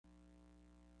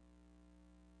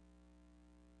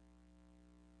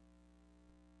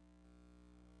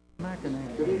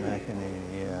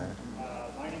yeah.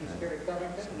 My name is Terry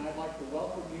Covington, and I'd like to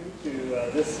welcome you to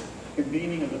this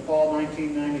convening of the fall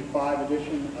 1995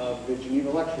 edition of the Geneva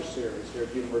Lecture Series here at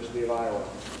the University of Iowa.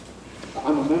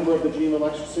 I'm a member of the Geneva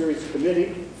Lecture Series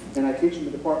Committee, and I teach in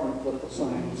the Department of Political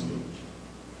Science.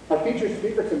 Our featured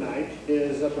speaker tonight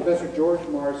is Professor George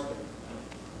Marsden.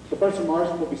 Professor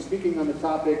Marsden will be speaking on the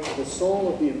topic, The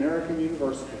Soul of the American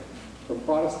University, from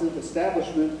Protestant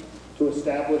Establishment to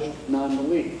Established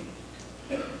Non-Belief.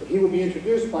 He will be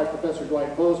introduced by Professor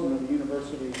Dwight Bozeman of the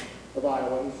University of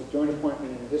Iowa. He's a joint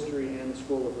appointment in history and the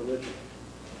School of Religion.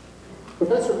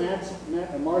 Professor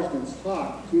Marsden's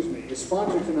talk, is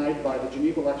sponsored tonight by the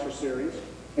Geneva Lecture Series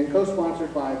and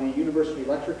co-sponsored by the University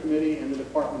Lecture Committee and the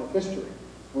Department of History.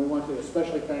 And we want to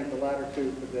especially thank the latter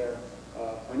two for their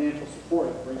financial support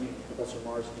of bringing Professor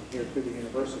Marsden here to the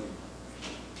university.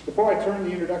 Before I turn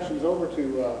the introductions over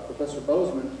to Professor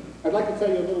Bozeman, I'd like to tell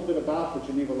you a little bit about the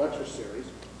Geneva Lecture Series,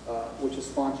 which is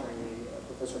sponsoring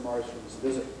Professor Marsden's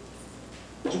visit.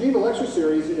 The Geneva Lecture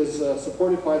Series is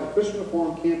supported by the Christian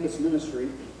Reformed Campus Ministry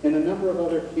and a number of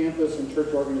other campus and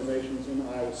church organizations in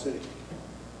Iowa City.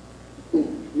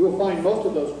 You will find most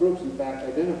of those groups, in fact,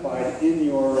 identified in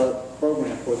your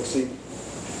program for this evening,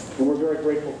 and we're very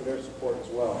grateful for their support as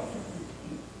well.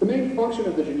 The main function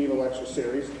of the Geneva Lecture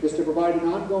Series is to provide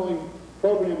an ongoing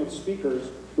program of speakers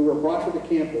who are brought to the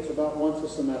campus about once a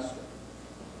semester.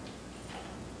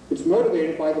 It's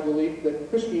motivated by the belief that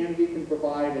Christianity can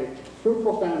provide a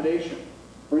fruitful foundation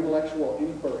for intellectual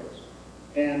inquiries.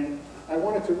 And I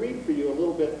wanted to read for you a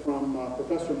little bit from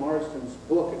Professor Marsden's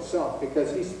book itself,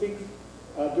 because he speaks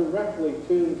directly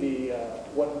to the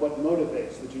what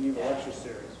motivates the Geneva Lecture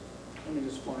Series. Let me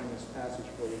just find this passage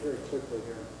for you very quickly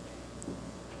here.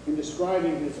 In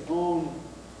describing his own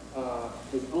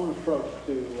approach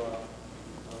to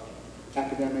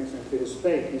academics and to his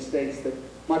faith, he states that,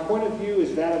 "My point of view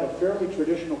is that of a fairly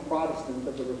traditional Protestant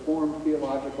of the Reformed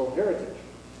theological heritage.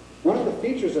 One of the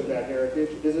features of that heritage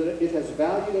is that it has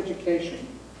valued education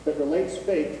that relates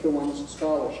faith to one's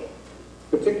scholarship.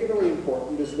 Particularly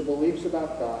important is the beliefs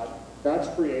about God, God's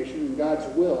creation, and God's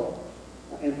will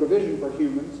and provision for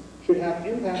humans should have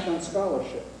impact on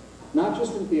scholarship, not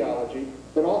just in theology,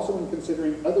 but also in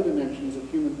considering other dimensions of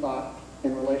human thought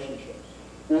and relationships."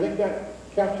 And I think that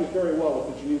captures very well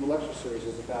what the Geneva Lecture Series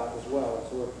is about as well.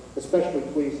 So we're especially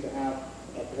pleased to have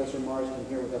Professor Marsden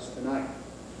here with us tonight.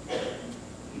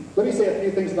 Let me say a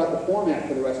few things about the format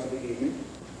for the rest of the evening.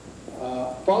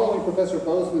 Following Professor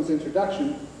Bozeman's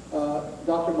introduction,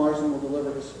 Dr. Marsden will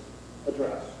deliver his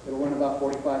address. It'll run about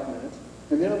 45 minutes.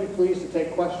 And then I'll be pleased to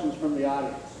take questions from the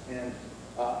audience. And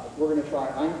we're going to try,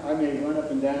 I may run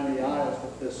up and down the aisles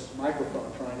with this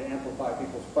microphone trying to amplify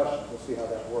people's questions. We'll see how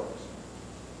that works.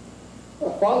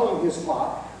 Following his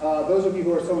talk, those of you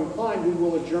who are so inclined, we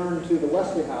will adjourn to the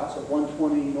Wesley House at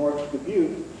 120 North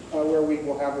Dubuque, where we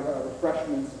will have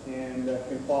refreshments and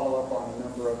can follow up on a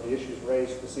number of the issues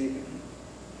raised this evening.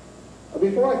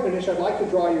 Before I finish, I'd like to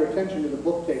draw your attention to the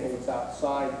book table that's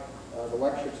outside the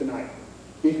lecture tonight.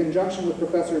 In conjunction with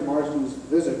Professor Marsden's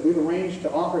visit, we've arranged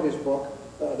to offer his book,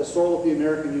 The Soul of the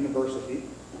American University,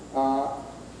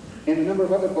 and a number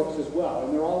of other books as well.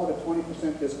 And they're all at a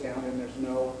 20% discount, and there's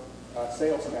no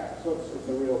sales tax, so it's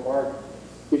a real bargain.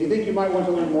 If you think you might want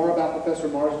to learn more about Professor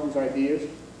Marsden's ideas,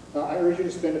 I urge you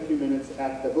to spend a few minutes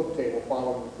at the book table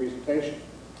following the presentation.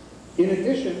 In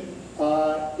addition,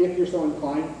 if you're so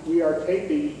inclined, we are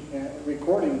taping and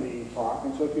recording the talk,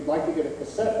 and so if you'd like to get a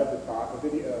cassette of the talk, an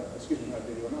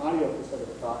audio cassette of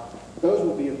the talk, those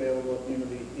will be available at the end of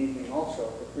the evening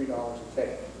also for $3 a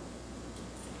tape.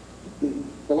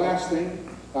 The last thing,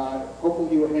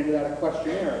 hopefully you were handed out a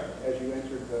questionnaire as you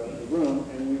entered the room,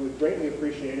 and we would greatly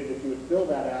appreciate it if you would fill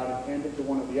that out and hand it to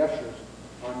one of the ushers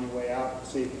on your way out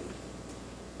this evening.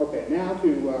 Okay, now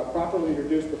to properly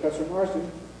introduce Professor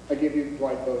Marsden, I give you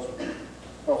Dwight Bozeman.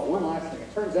 Oh, one last thing.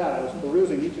 It turns out I was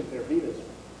perusing each of their vitas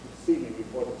this evening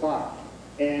before the talk,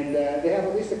 and they have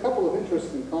at least a couple of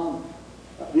interests in common.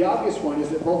 The obvious one is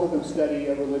that both of them study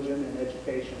religion and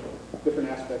education, different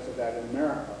aspects of that in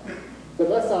America. But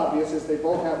less obvious is they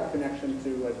both have a connection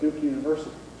to Duke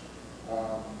University.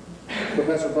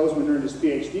 Professor Bozeman earned his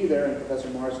PhD there, and Professor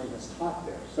Marsden has taught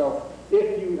there. So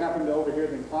if you happen to overhear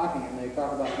them talking and they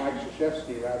talk about Mike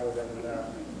Krzyzewski rather than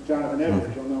Jonathan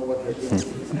Edwards, you'll know what they're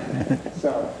doing.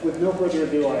 So with no further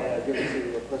ado, I give it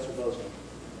to Professor Bozeman.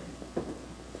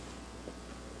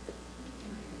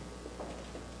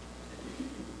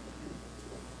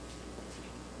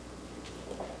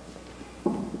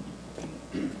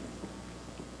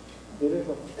 It is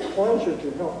a pleasure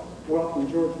to help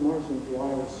welcome George Marsden to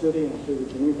Iowa City and to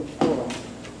the Geneva Forum.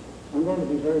 I'm going to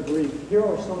be very brief. Here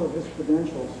are some of his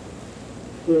credentials.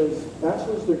 His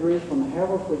bachelor's degree from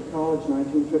Haverford College,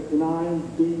 1959,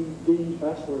 B.D.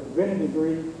 Bachelor of Divinity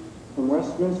degree from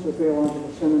Westminster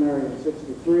Theological Seminary in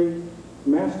 63,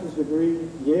 master's degree,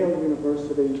 Yale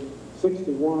University,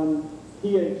 61,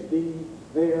 Ph.D.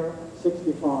 there,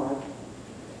 65.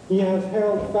 He has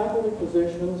held faculty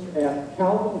positions at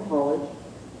Calvin College,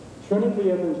 Trinity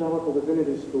Evangelical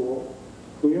Divinity School,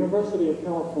 the University of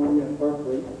California at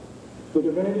Berkeley, the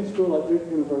Divinity School at Duke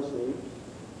University,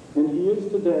 and he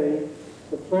is today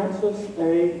the Francis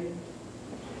A.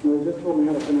 They just told me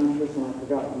how to pronounce this and I've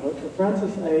forgotten, but the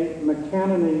Francis A.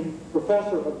 McCannany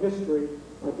Professor of History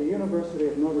at the University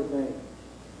of Notre Dame.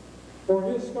 For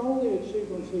his scholarly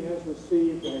achievements, he has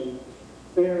received a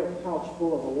fair pouch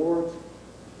full of awards,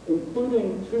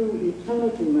 including 2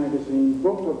 Eternity Magazine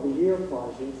Book of the Year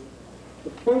prizes.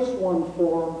 The first one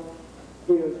for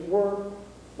his work,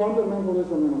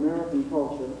 Fundamentalism in American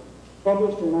Culture,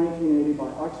 published in 1980 by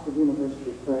Oxford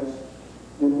University Press,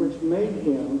 and which made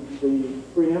him the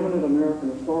preeminent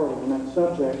American authority on that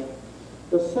subject.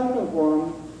 The second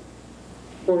one,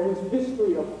 for his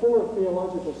history of Ford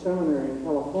Theological Seminary in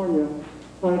California,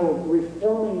 titled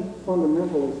Reforming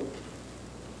Fundamentalism.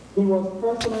 He was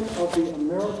president of the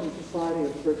American Society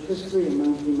of Church History in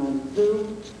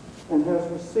 1992, and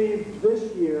has received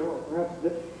this year, or perhaps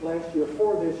last year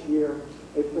for this year,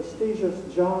 a prestigious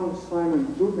John Simon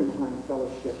Guggenheim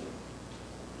Fellowship.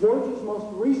 George's most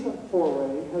recent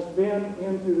foray has been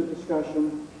into the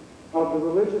discussion of the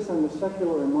religious and the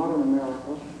secular in modern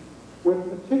America,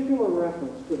 with particular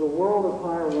reference to the world of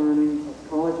higher learning of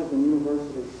colleges and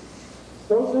universities.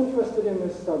 Those interested in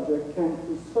this subject can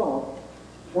consult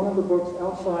one of the books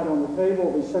outside on the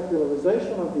table, The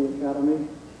Secularization of the Academy,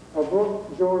 a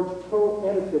book George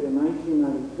co-edited in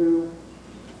 1992,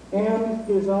 and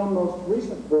his own most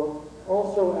recent book,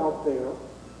 also out there,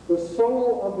 The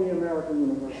Soul of the American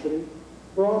University,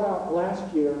 brought out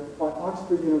last year by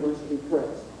Oxford University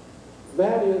Press.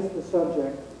 That is the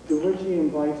subject to which he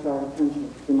invites our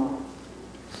attention tonight.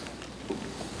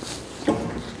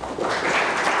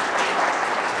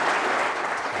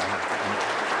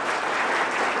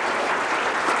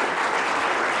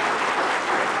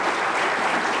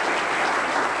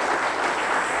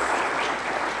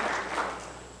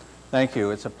 Thank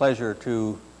you. It's a pleasure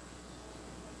to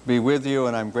be with you,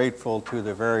 and I'm grateful to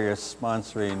the various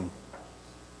sponsoring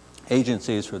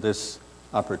agencies for this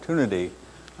opportunity.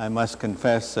 I must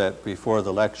confess that before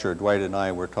the lecture, Dwight and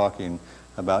I were talking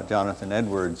about Jonathan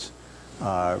Edwards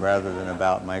rather than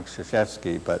about Mike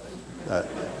Krzyzewski, but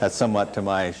that's somewhat to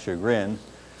my chagrin,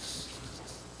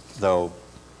 though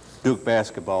Duke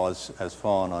basketball has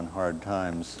fallen on hard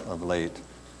times of late.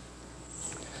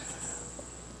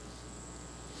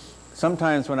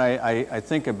 Sometimes when I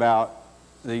think about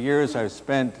the years I've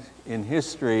spent in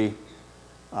history,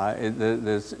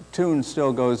 the tune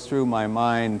still goes through my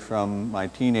mind from my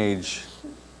teenage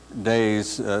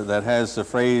days that has the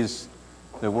phrase,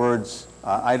 the words,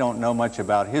 I don't know much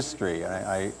about history.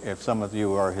 If some of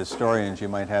you are historians, you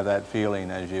might have that feeling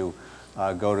as you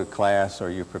go to class or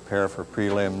you prepare for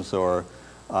prelims or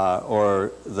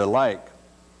the like.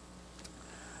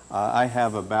 I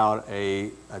have about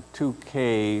a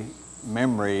 2K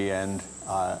memory, and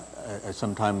I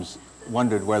sometimes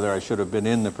wondered whether I should have been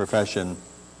in the profession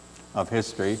of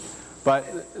history.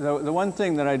 But the one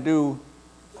thing that I do...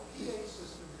 The PA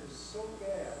system is so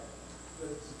bad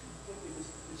that it's completely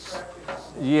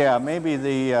distracting. Yeah,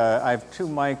 maybe I have 2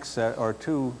 mics or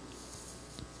 2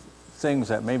 things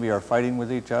that maybe are fighting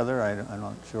with each other. I'm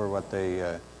not sure what they...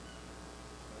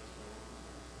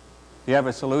 Do you have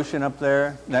a solution up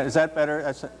there? Now, is that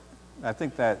better? I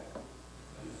think that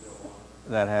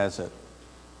has it.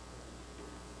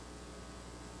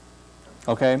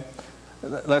 Okay,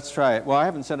 let's try it. Well, I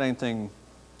haven't said anything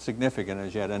significant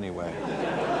as yet anyway.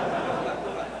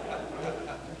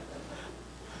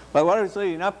 But what I was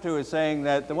leading up to is saying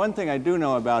that the one thing I do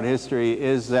know about history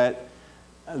is that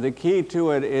the key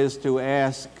to it is to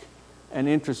ask an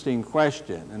interesting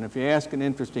question. And if you ask an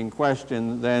interesting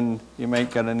question, then you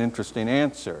might get an interesting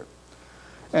answer.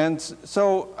 And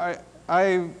so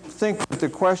I think that the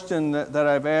question that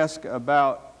I've asked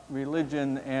about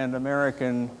religion and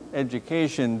American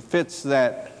education fits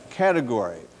that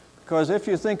category. Because if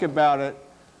you think about it,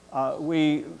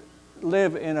 we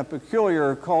live in a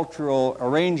peculiar cultural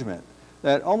arrangement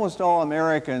that almost all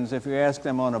Americans, if you ask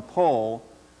them on a poll,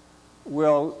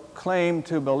 will claim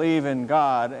to believe in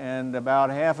God, and about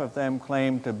half of them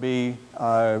claim to be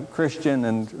Christian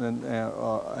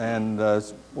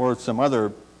or some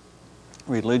other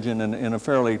religion in a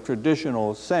fairly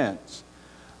traditional sense.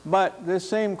 But this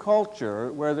same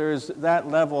culture, where there's that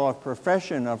level of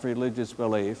profession of religious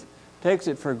belief, takes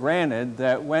it for granted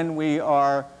that when we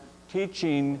are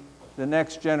teaching the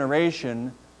next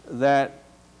generation that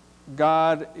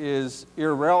God is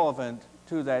irrelevant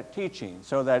to that teaching,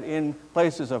 so that in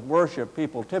places of worship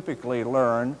people typically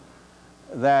learn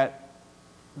that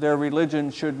their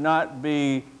religion should not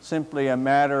be simply a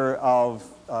matter of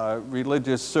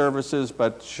religious services,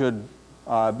 but should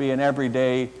be an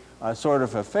everyday sort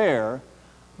of affair.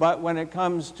 But when it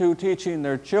comes to teaching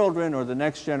their children or the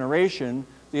next generation,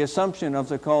 the assumption of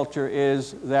the culture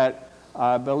is that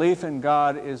belief in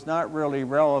God is not really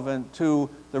relevant to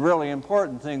the really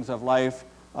important things of life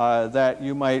that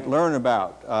you might learn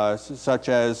about, such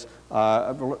as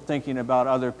thinking about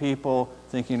other people,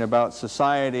 thinking about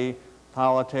society,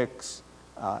 politics,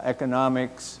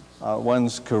 economics,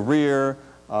 one's career,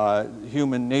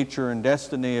 human nature and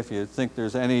destiny, if you think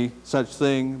there's any such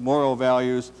thing, moral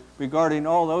values. Regarding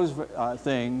all those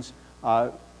things,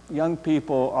 young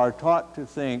people are taught to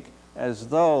think as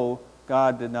though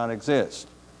God did not exist.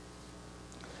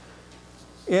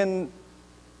 In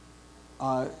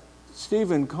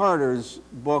Stephen Carter's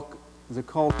book, The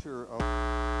Culture of...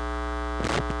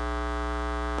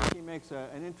 he makes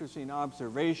an interesting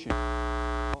observation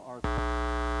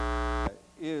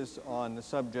is on the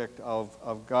subject of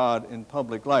God in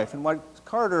public life. And what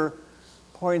Carter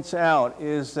points out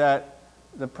is that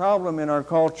the problem in our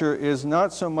culture is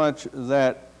not so much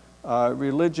that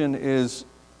religion is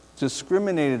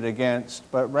discriminated against,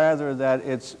 but rather that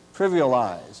it's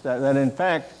trivialized, that in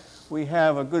fact we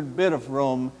have a good bit of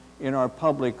room in our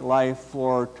public life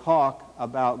for talk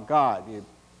about God. You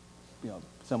know,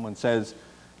 someone says,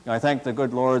 I thank the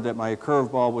good Lord that my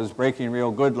curveball was breaking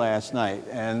real good last night.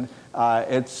 And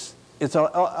it's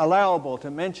allowable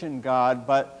to mention God,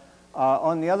 but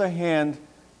on the other hand,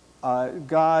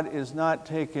 God is not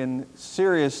taken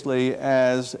seriously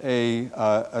as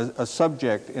a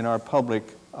subject in our public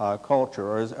culture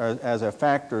or as a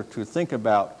factor to think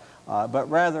about. But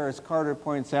rather, as Carter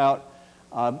points out,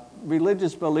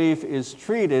 religious belief is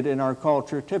treated in our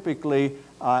culture typically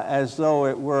as though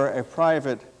it were a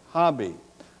private hobby.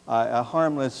 A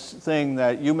harmless thing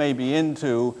that you may be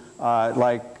into,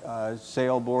 like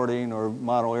sailboarding or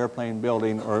model airplane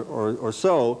building or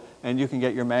so, and you can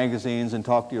get your magazines and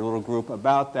talk to your little group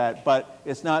about that, but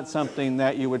it's not something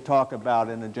that you would talk about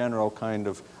in a general kind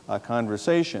of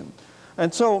conversation.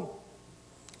 And so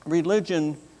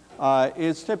religion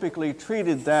is typically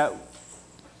treated that,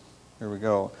 here we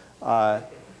go,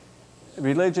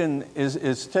 religion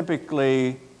is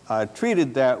typically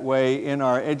treated that way in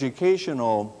our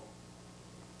educational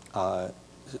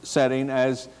setting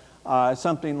as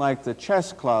something like the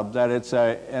chess club, that it's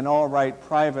an all right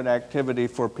private activity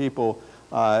for people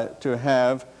to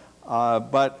have,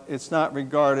 but it's not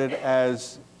regarded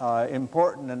as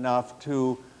important enough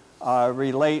to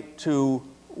relate to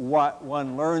what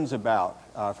one learns about,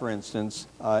 for instance,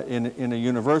 in a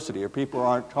university, or people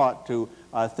aren't taught to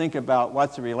think about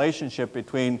what's the relationship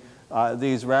between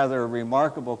these rather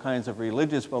remarkable kinds of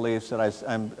religious beliefs that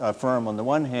I'm affirm on the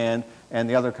one hand, and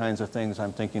the other kinds of things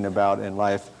I'm thinking about in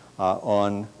life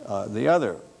on the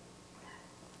other.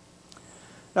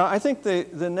 Now, I think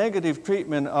the negative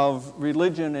treatment of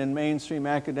religion in mainstream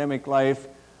academic life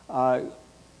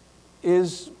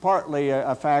is partly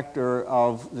a factor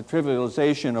of the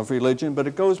trivialization of religion, but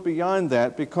it goes beyond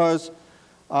that, because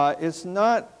it's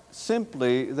not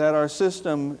simply that our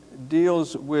system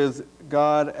deals with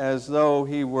God as though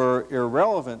he were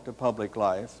irrelevant to public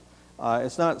life.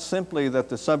 It's not simply that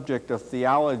the subject of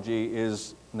theology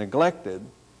is neglected,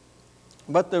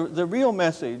 but the real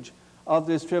message of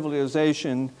this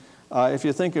trivialization, if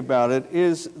you think about it,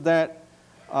 is that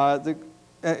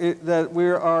that we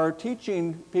are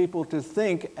teaching people to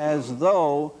think as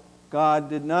though God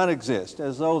did not exist,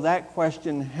 as though that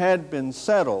question had been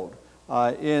settled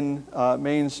in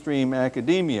mainstream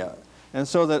academia. And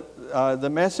so that the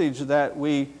message that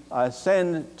we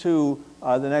send to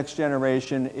the next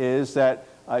generation is that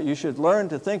you should learn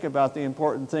to think about the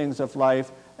important things of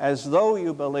life as though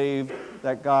you believe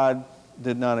that God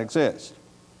did not exist.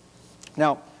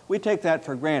 Now, we take that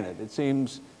for granted. It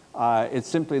seems it's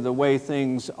simply the way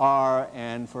things are,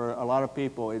 and for a lot of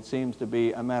people it seems to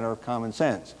be a matter of common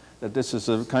sense, that this is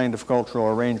the kind of cultural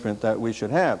arrangement that we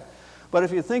should have. But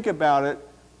if you think about it,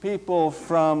 people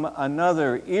from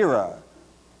another era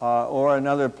or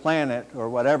another planet or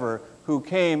whatever who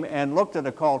came and looked at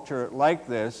a culture like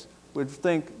this would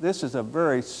think this is a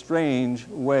very strange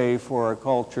way for a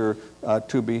culture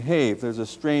to behave. There's a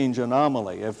strange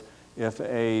anomaly. If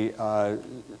a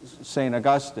St.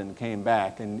 Augustine came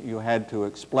back and you had to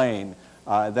explain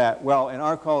that, well, in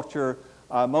our culture,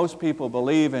 most people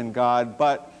believe in God,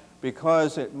 but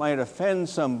because it might offend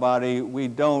somebody, we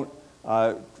don't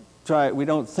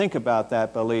think about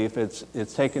that belief.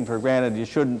 It's taken for granted. You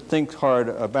shouldn't think hard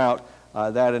about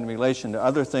that in relation to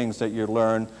other things that you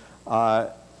learn.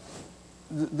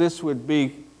 This would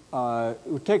be, it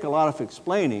would take a lot of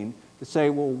explaining to say,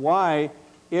 well, why,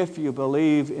 if you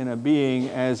believe in a being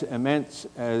as immense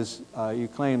as you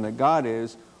claim that God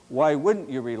is, why wouldn't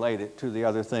you relate it to the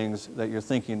other things that you're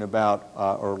thinking about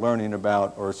or learning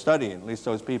about or studying? At least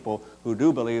those people who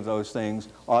do believe those things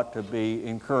ought to be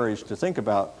encouraged to think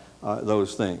about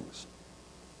those things.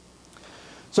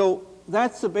 So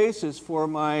that's the basis for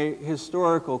my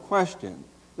historical question,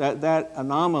 that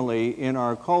anomaly in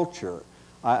our culture.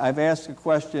 I've asked a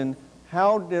question,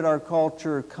 how did our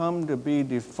culture come to be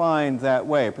defined that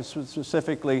way?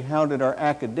 Specifically, how did our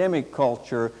academic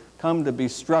culture come to be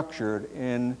structured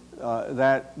in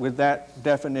with that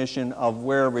definition of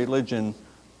where religion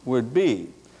would be?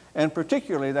 And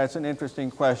particularly, that's an interesting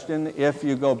question if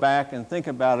you go back and think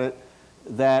about it,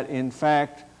 that in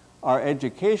fact our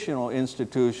educational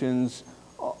institutions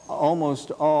almost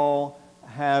all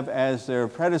have as their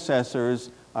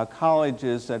predecessors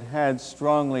colleges that had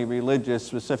strongly religious,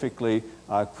 specifically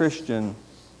Christian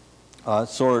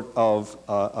sort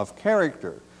of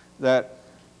character. That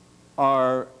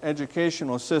our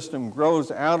educational system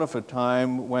grows out of a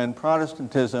time when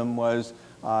Protestantism was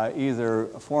either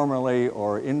formally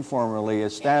or informally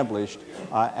established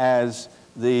as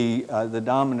the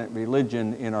dominant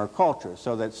religion in our culture.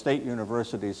 So that state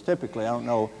universities typically, I don't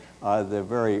know the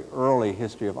very early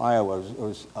history of Iowa,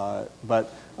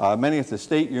 but many of the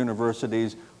state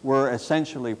universities were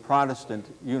essentially Protestant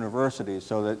universities,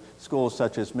 so that schools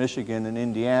such as Michigan and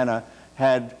Indiana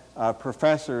had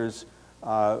professors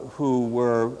who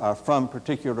were from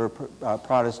particular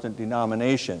Protestant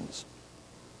denominations.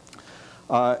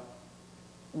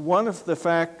 One of the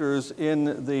factors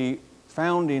in the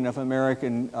founding of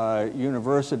American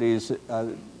universities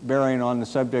bearing on the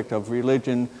subject of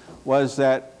religion was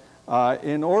that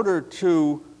in order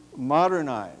to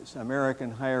modernize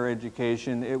American higher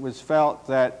education, it was felt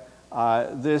that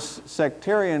this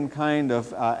sectarian kind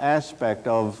of aspect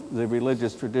of the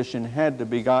religious tradition had to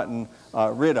be gotten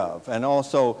rid of. And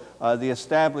also the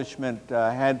establishment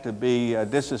had to be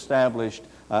disestablished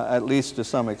at least to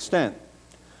some extent.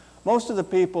 Most of the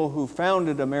people who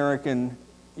founded American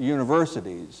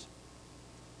universities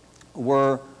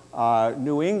were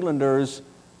New Englanders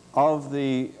of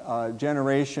the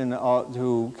generation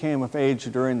who came of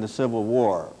age during the Civil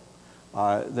War.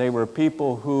 They were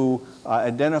people who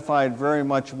identified very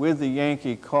much with the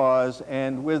Yankee cause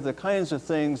and with the kinds of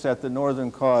things that the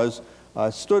Northern cause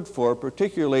stood for,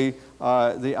 particularly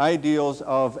the ideals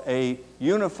of a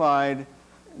unified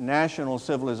national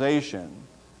civilization.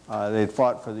 They'd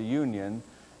fought for the Union,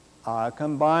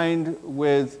 combined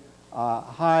with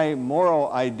high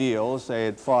moral ideals. They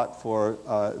had fought for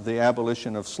the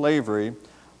abolition of slavery,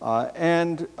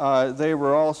 and they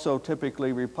were also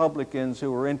typically Republicans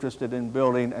who were interested in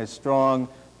building a strong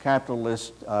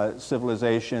capitalist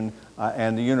civilization,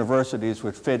 and the universities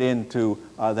would fit into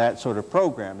that sort of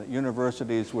program. That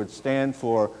universities would stand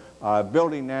for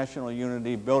building national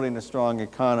unity, building a strong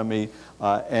economy,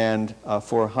 and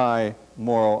for high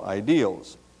moral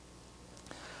ideals.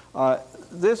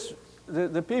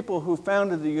 The people who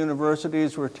founded the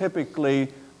universities were typically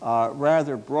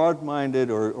rather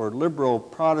broad-minded or liberal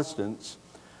Protestants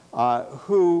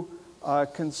who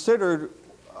considered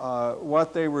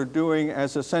what they were doing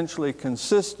as essentially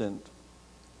consistent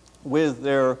with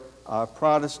their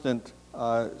Protestant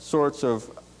sorts of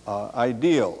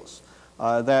ideals.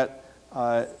 That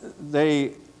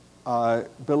they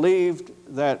believed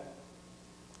that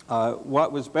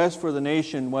what was best for the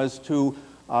nation was to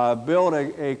build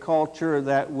a culture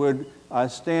that would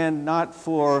stand not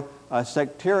for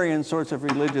sectarian sorts of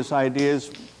religious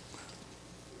ideas,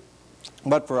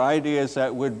 but for ideas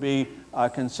that would be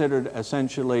considered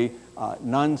essentially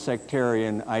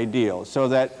non-sectarian ideals. So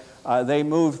that they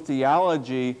moved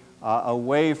theology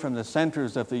away from the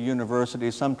centers of the university,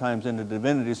 sometimes into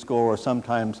divinity school, or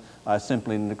sometimes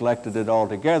simply neglected it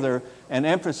altogether, and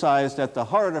emphasized that the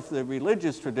heart of the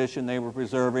religious tradition they were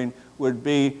preserving would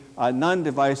be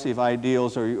non-divisive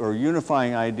ideals or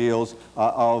unifying ideals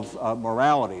of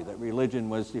morality, that religion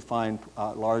was defined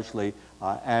largely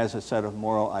as a set of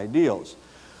moral ideals.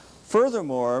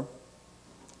 Furthermore,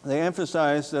 they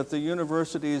emphasized that the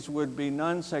universities would be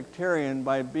non-sectarian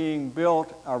by being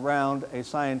built around a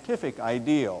scientific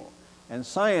ideal. And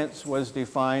science was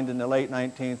defined in the late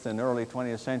 19th and early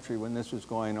 20th century, when this was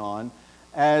going on,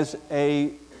 as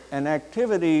a an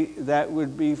activity that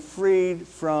would be freed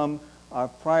from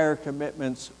prior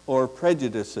commitments or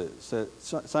prejudices.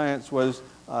 Science was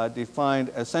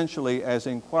defined essentially as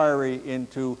inquiry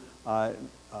into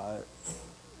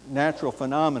natural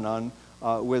phenomenon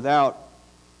without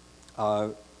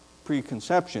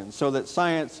preconception, so that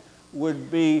science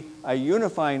would be a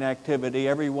unifying activity.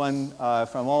 Everyone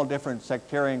from all different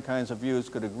sectarian kinds of views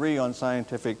could agree on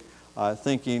scientific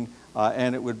thinking,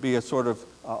 and it would be a sort of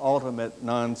ultimate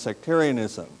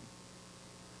non-sectarianism.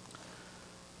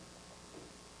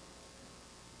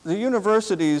 The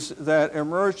universities that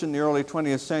emerged in the early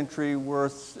 20th century were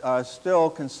still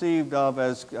conceived of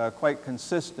as quite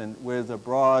consistent with a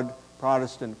broad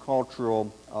Protestant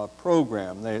cultural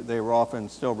program. They were often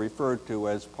still referred to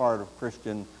as part of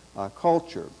Christian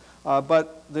culture.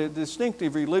 But the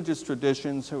distinctive religious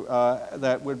traditions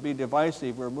that would be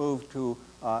divisive were moved to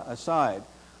aside.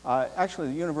 Actually,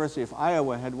 the University of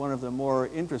Iowa had one of the more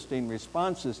interesting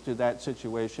responses to that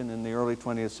situation in the early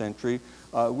 20th century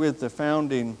with the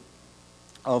founding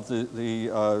of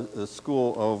the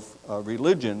School of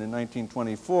Religion in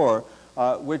 1924,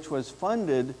 which was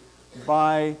funded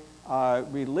by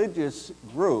religious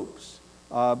groups,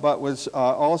 but was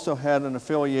also had an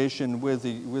affiliation with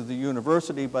the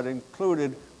university, but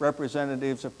included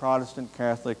representatives of Protestant,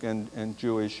 Catholic, and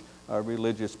Jewish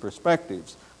religious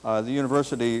perspectives. The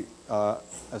university,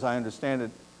 as I understand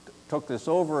it, took this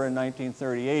over in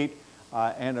 1938,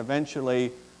 and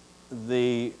eventually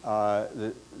the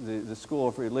School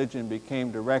of Religion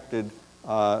became directed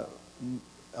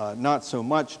not so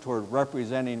much toward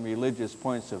representing religious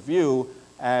points of view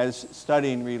as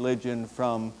studying religion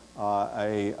from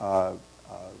a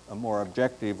more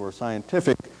objective or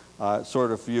scientific sort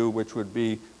of view, which would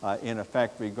be in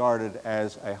effect regarded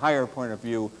as a higher point of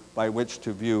view by which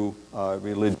to view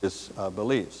religious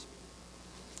beliefs.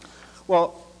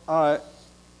 Well,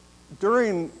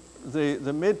 during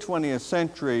the mid-20th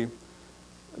century,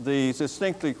 the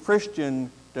distinctly Christian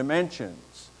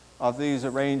dimensions of these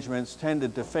arrangements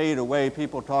tended to fade away.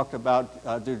 People talked about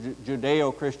the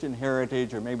Judeo-Christian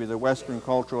heritage, or maybe the Western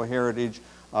cultural heritage,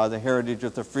 the heritage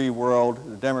of the free world,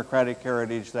 the democratic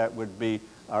heritage that would be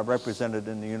represented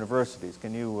in the universities.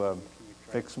 Can you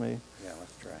fix me? Yeah,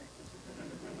 let's try.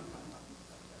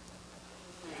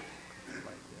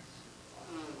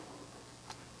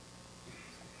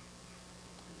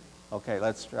 Okay,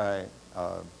 let's try.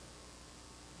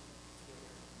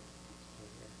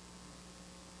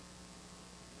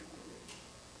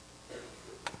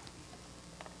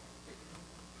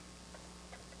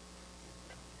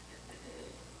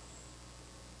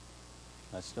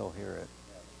 I still hear it.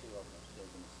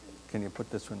 Can you put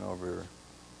this one over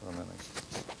for a minute?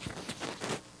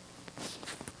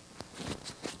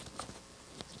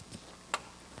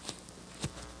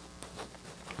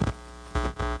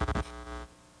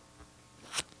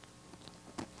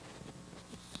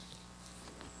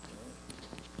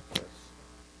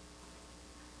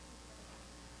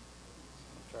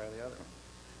 Try the other one.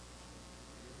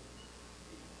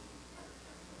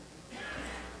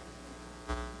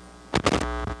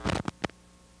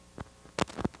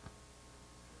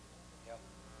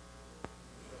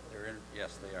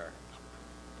 Yes, they are.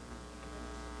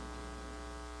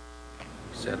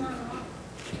 You said,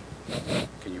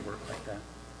 can you work like that?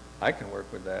 I can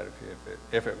work with that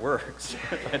if it works.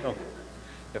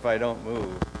 if I don't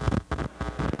move.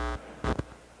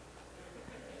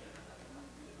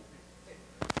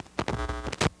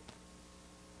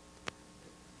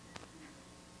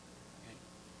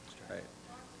 Right.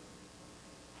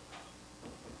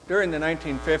 During the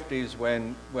 1950s,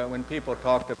 when people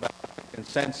talked about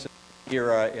consensus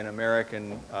era in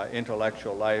American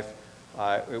intellectual life,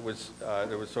 there was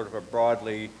sort of a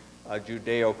broadly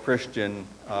Judeo-Christian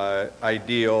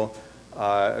ideal,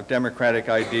 democratic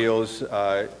ideals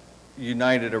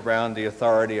united around the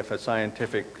authority of a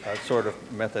scientific sort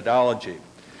of methodology.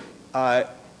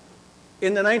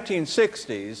 In the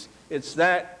 1960s, it's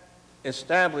that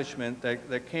establishment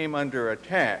that came under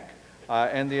attack,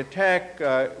 and the attack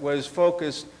was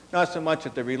focused not so much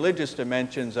at the religious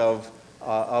dimensions of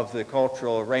the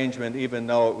cultural arrangement, even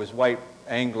though it was white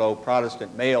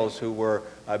Anglo-Protestant males who were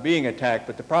being attacked,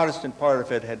 but the Protestant part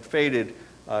of it had faded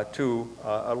to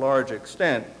a large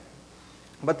extent.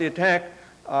 But the attack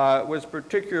was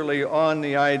particularly on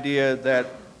the idea that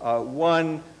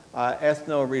one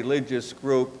ethno-religious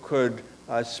group could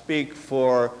speak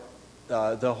for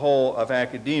the whole of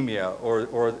academia,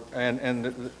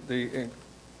 and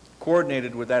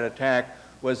coordinated with that attack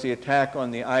was the attack on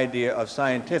the idea of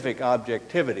scientific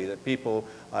objectivity, that people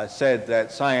said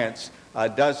that science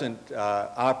doesn't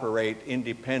operate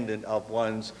independent of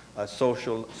one's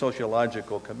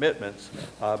sociological commitments,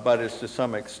 but is to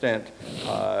some extent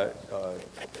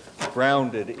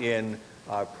grounded in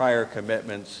prior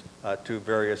commitments to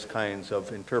various kinds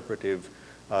of interpretive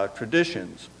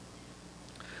traditions.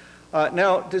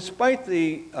 Now, despite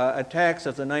the attacks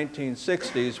of the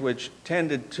 1960s, which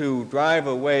tended to drive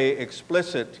away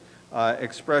explicit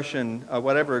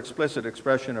whatever explicit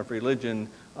expression of religion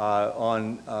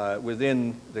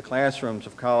within the classrooms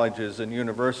of colleges and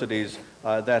universities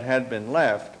that had been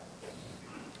left,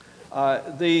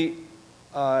 the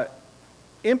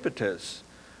impetus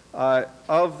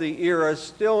of the era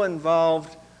still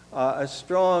involved a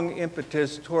strong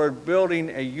impetus toward building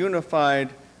a unified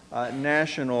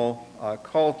national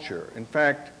culture. In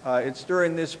fact, it's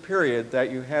during this period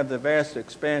that you have the vast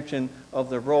expansion of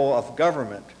the role of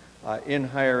government in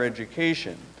higher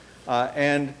education.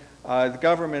 And the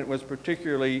government was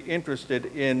particularly interested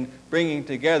in bringing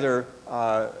together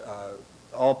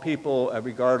all people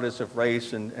regardless of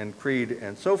race and creed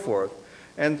and so forth.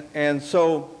 And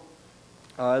so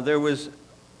there was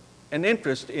an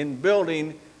interest in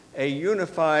building a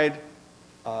unified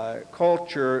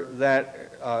culture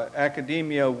that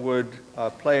academia would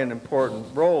play an important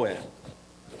role in.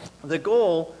 The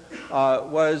goal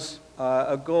was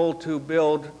a goal to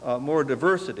build more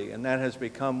diversity, and that has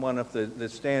become one of the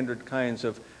standard kinds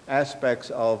of aspects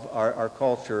of our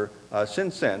culture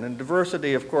since then. And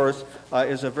diversity, of course,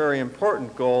 is a very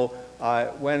important goal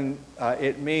when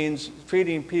it means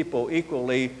treating people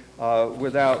equally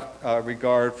without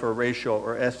regard for racial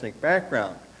or ethnic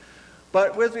background.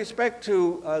 But with respect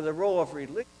to the role of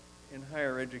religion in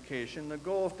higher education, the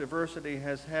goal of diversity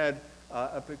has had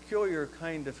a peculiar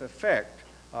kind of effect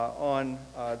on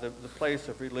the place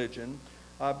of religion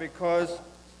because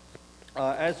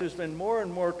as there's been more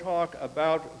and more talk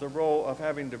about the role of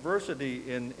having diversity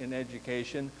in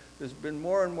education, there's been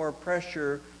more and more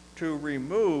pressure to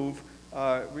remove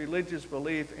religious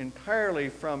belief entirely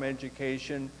from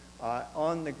education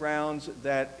on the grounds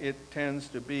that it tends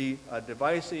to be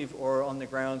divisive or on the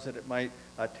grounds that it might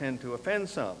tend to offend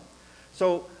some.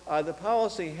 So the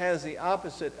policy has the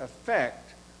opposite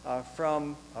effect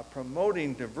from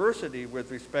promoting diversity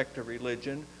with respect to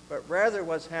religion, but rather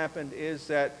what's happened is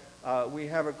that we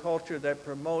have a culture that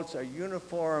promotes a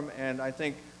uniform and I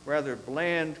think rather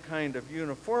bland kind of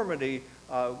uniformity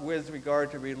with regard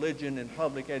to religion in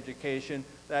public education.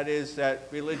 That is, that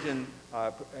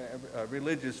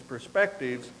religious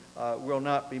perspectives will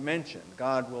not be mentioned.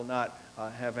 God will not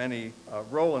have any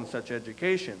role in such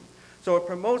education. So it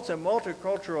promotes a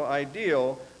multicultural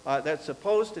ideal that's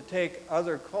supposed to take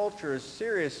other cultures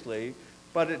seriously,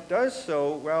 but it does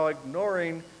so while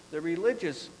ignoring the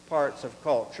religious parts of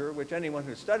culture, which anyone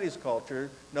who studies culture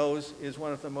knows is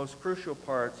one of the most crucial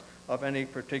parts of any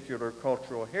particular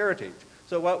cultural heritage.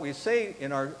 So what we say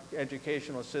in our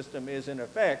educational system is, in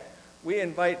effect, we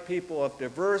invite people of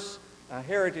diverse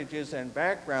heritages and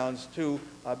backgrounds to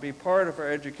be part of our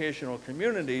educational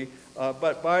community,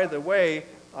 but by the way,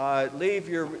 leave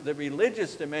the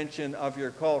religious dimension of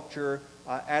your culture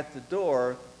at the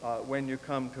door when you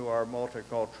come to our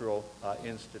multicultural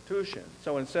institution.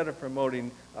 So instead of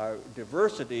promoting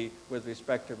diversity with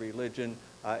respect to religion,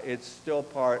 it's still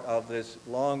part of this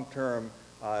long-term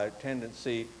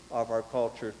tendency of our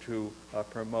culture to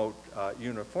promote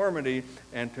uniformity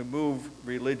and to move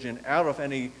religion out of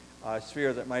any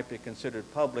sphere that might be considered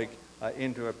public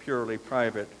into a purely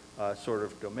private sort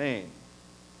of domain.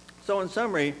 So in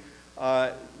summary,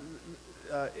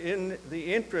 in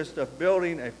the interest of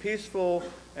building a peaceful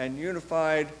and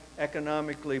unified,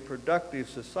 economically productive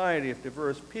society of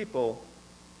diverse people,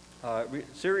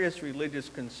 serious religious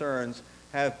concerns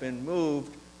have been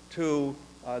moved to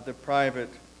the private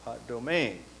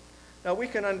domain. Now we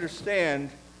can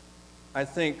understand, I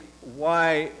think,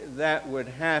 why that would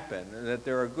happen, that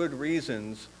there are good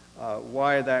reasons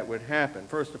why that would happen.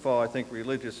 First of all, I think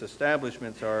religious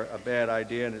establishments are a bad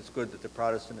idea, and it's good that the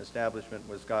Protestant establishment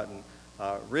was gotten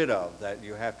rid of, that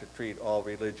you have to treat all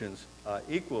religions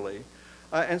equally.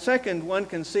 And second, one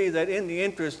can see that in the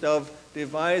interest of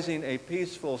devising a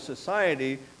peaceful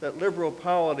society, that liberal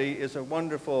polity is a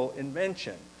wonderful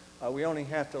invention. We only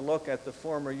have to look at the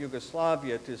former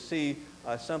Yugoslavia to see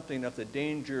something of the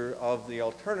danger of the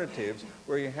alternatives,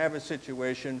 where you have a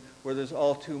situation where there's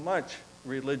all too much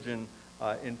religion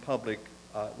in public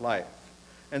life.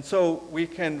 And so we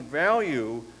can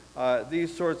value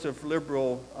these sorts of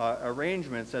liberal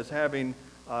arrangements as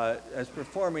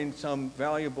performing some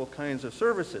valuable kinds of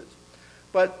services.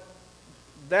 But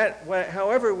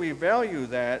however we value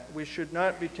that, we should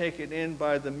not be taken in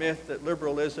by the myth that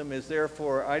liberalism is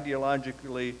therefore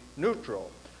ideologically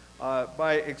neutral.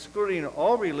 By excluding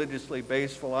all religiously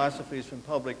based philosophies from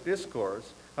public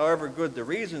discourse, however good the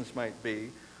reasons might be,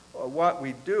 what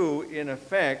we do in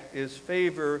effect is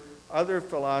favor other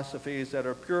philosophies that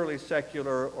are purely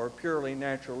secular or purely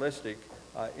naturalistic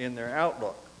in their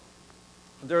outlook.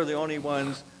 They're the only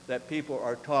ones that people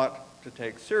are taught to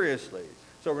take seriously.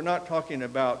 So we're not talking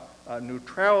about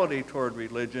neutrality toward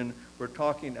religion, we're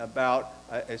talking about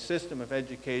a system of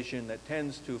education that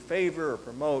tends to favor or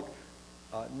promote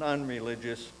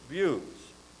non-religious views.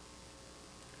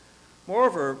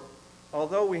 Moreover,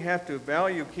 although we have to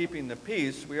value keeping the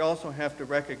peace, we also have to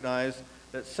recognize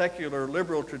that secular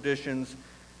liberal traditions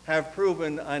have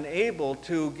proven unable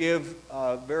to give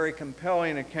very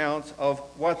compelling accounts of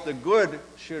what the good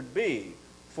should be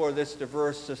for this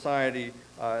diverse society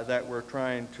that we're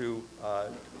trying to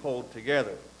hold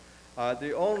together.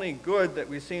 The only good that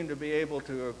we seem to be able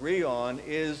to agree on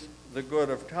is the good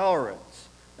of tolerance.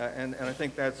 And I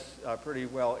think that's pretty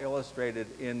well illustrated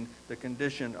in the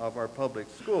condition of our public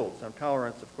schools. Now,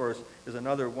 tolerance, of course, is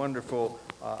another wonderful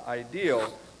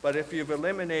ideal. But if you've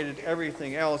eliminated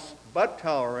everything else but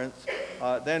tolerance,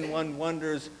 then one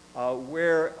wonders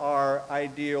where are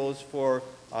ideals for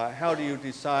how do you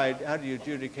decide, how do you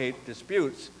adjudicate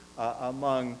disputes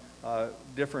among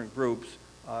different groups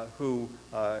who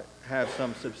have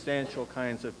some substantial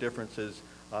kinds of differences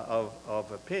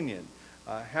of opinion.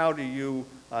 How do you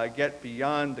get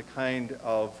beyond the kind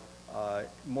of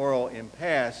moral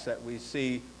impasse that we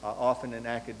see often in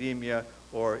academia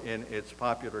or in its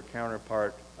popular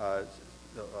counterpart of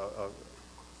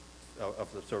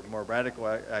the sort of more radical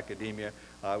academia,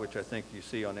 which I think you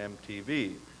see on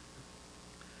MTV.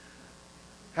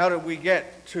 How do we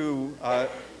get to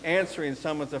answering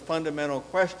some of the fundamental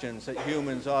questions that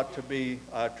humans ought to be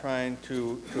trying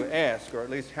to ask, or at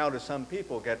least how do some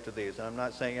people get to these? And I'm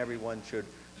not saying everyone should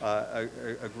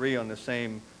agree on the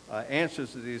same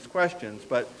answers to these questions,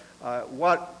 but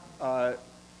what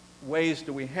ways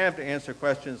do we have to answer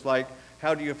questions like,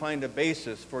 how do you find a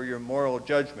basis for your moral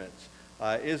judgments?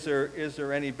 Is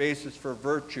there any basis for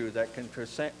virtue that can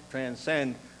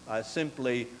transcend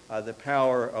simply the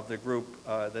power of the group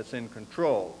that's in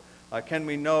control? Can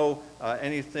we know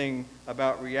anything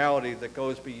about reality that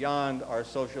goes beyond our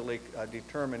socially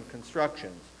determined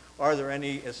constructions? Are there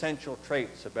any essential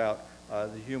traits about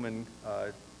the human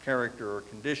character or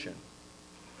condition?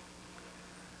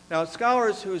 Now,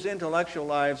 scholars whose intellectual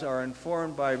lives are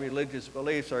informed by religious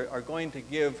beliefs are going to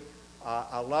give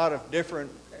a lot of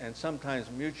different and sometimes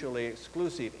mutually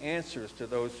exclusive answers to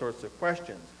those sorts of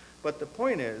questions. But the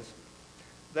point is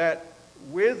that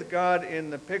with God in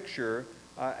the picture,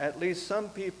 at least some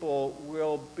people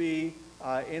will be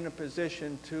in a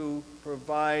position to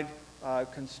provide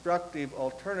constructive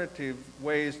alternative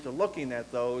ways to looking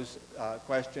at those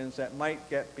questions that might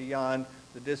get beyond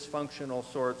the dysfunctional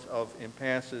sorts of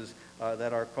impasses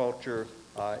that our culture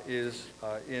is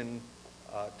in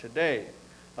today.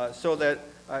 So that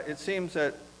it seems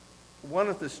that one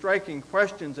of the striking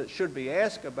questions that should be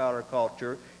asked about our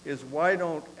culture is why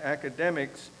don't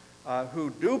academics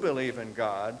who do believe in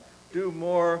God do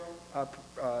more,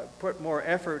 put more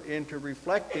effort into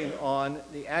reflecting on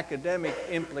the academic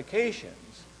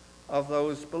implications of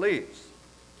those beliefs,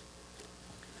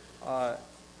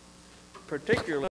 particularly